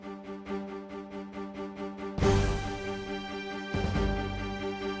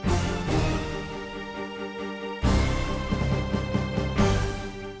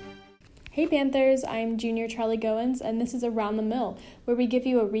Hey Panthers, I'm Junior Charlie Goins, and this is Around the Mill, where we give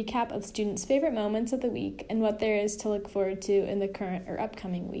you a recap of students' favorite moments of the week and what there is to look forward to in the current or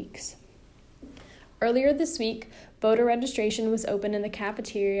upcoming weeks. Earlier this week, voter registration was open in the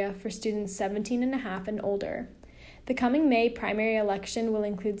cafeteria for students 17 and a half and older. The coming May primary election will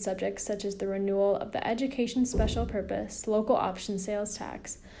include subjects such as the renewal of the Education Special Purpose Local Option Sales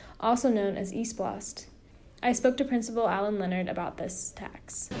Tax, also known as ESPLOST. I spoke to Principal Allen Leonard about this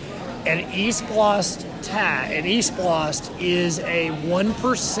tax. An ESPLOST is a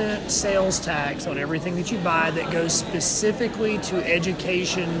 1% sales tax on everything that you buy that goes specifically to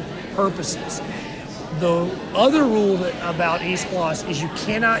education purposes. The other rule about ESPLOST is you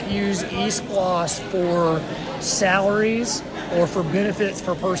cannot use ESPLOST for salaries or for benefits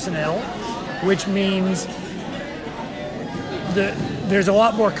for personnel, which means there's a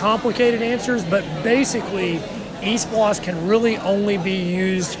lot more complicated answers, but basically ESPLOST can really only be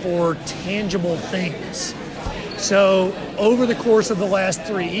used for tangible things. So over the course of the last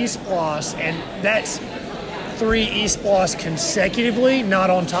 3 ESPLOST, and that's 3 ESPLOST consecutively, not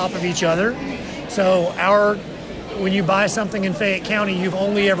on top of each other. So when you buy something in Fayette County, you've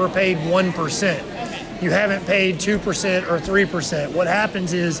only ever paid 1%. You haven't paid 2% or 3%. What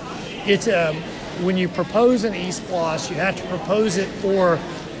happens is when you propose an ESPLOST, you have to propose it for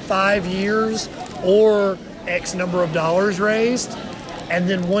 5 years or X number of dollars raised. And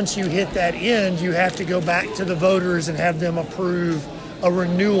then once you hit that end, you have to go back to the voters and have them approve a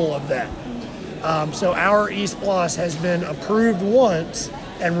renewal of that. So our ESPLOST has been approved once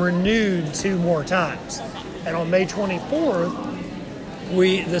and renewed 2 more times. And on May 24th,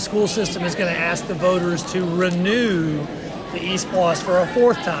 the school system is going to ask the voters to renew the ESPLOST for a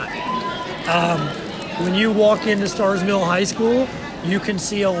 4th time. When you walk into Starrs Mill High School, you can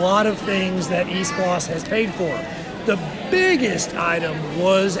see a lot of things that ESPLOST has paid for. The biggest item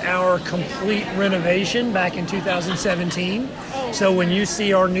was our complete renovation back in 2017. So when you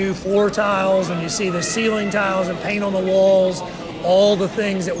see our new floor tiles and you see the ceiling tiles and paint on the walls, all the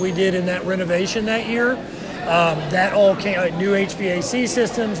things that we did in that renovation that year, that all came, new HVAC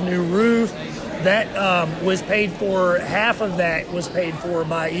systems, new roof, that was paid for, half of that was paid for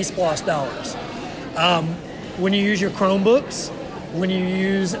by ESPLOST dollars. When you use your Chromebooks, when you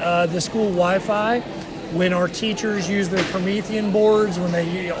use the school Wi-Fi, when our teachers use their Promethean boards, when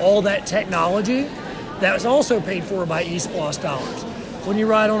they use all that technology, that was also paid for by ESPLOST dollars. When you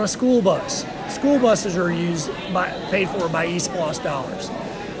ride on a school buses are paid for by ESPLOST dollars.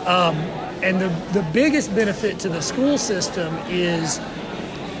 And the biggest benefit to the school system is,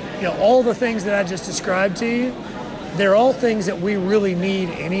 all the things that I just described to you, they're all things that we really need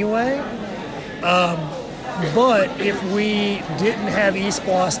anyway. But if we didn't have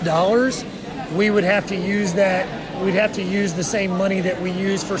ESPLOST dollars, we would have to use we'd have to use the same money that we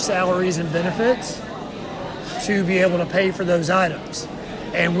use for salaries and benefits to be able to pay for those items.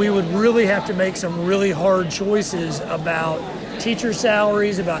 And we would really have to make some really hard choices about teacher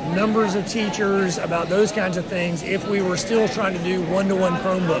salaries, about numbers of teachers, about those kinds of things if we were still trying to do one-to-one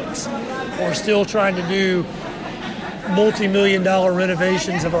Chromebooks or still trying to do multi-million-dollar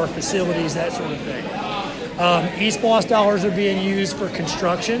renovations of our facilities, that sort of thing. ESPLOST dollars are being used for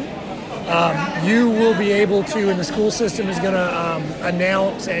construction. You will be able to, and the school system is going to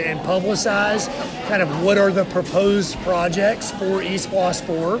announce and publicize kind of what are the proposed projects for ESPLOST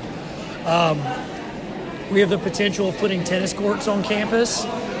 4. We have the potential of putting tennis courts on campus.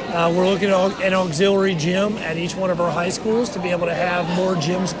 We're looking at an auxiliary gym at each one of our high schools to be able to have more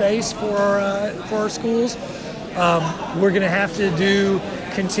gym space for our schools. We're going to have to do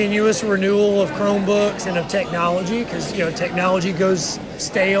continuous renewal of Chromebooks and of technology because technology goes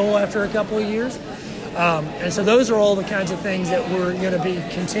stale after a couple of years. And so those are all the kinds of things that we're going to be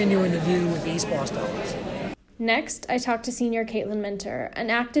continuing to do with ESPLOST dollars. Next, I talked to senior Kaitlin Minter,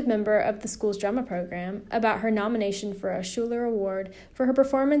 an active member of the school's drama program, about her nomination for a Shuler Award for her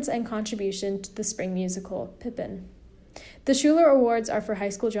performance and contribution to the spring musical, Pippin. The Shuler Awards are for high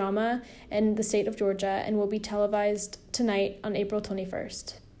school drama in the state of Georgia and will be televised tonight on April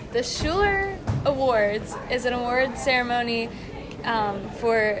 21st. The Shuler Awards is an award ceremony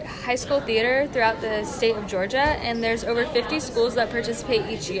for high school theater throughout the state of Georgia, and there's over 50 schools that participate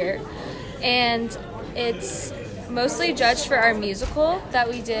each year. And it's mostly judged for our musical that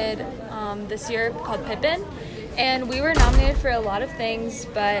we did this year called Pippin. And we were nominated for a lot of things,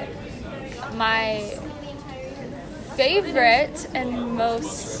 but my favorite and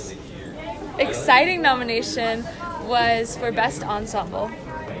most exciting nomination was for Best Ensemble.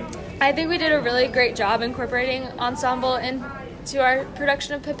 I think we did a really great job incorporating ensemble into our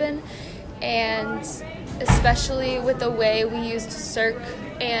production of Pippin, and especially with the way we used Cirque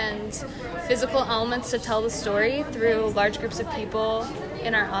and physical elements to tell the story through large groups of people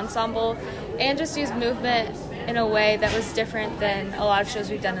in our ensemble, and just use movement in a way that was different than a lot of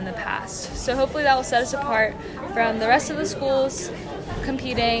shows we've done in the past. So hopefully that will set us apart from the rest of the schools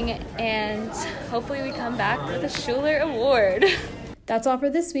competing, and hopefully we come back with a Shuler Award. That's all for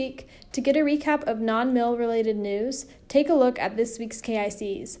this week. To get a recap of non-mill related news, take a look at this week's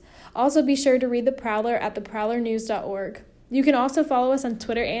KICs. Also be sure to read The Prowler at theprowlernews.org. You can also follow us on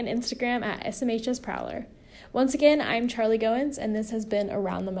Twitter and Instagram at SMHS Prowler. Once again, I'm Charlie Goins, and this has been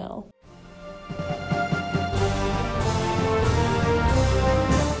Around the Mill.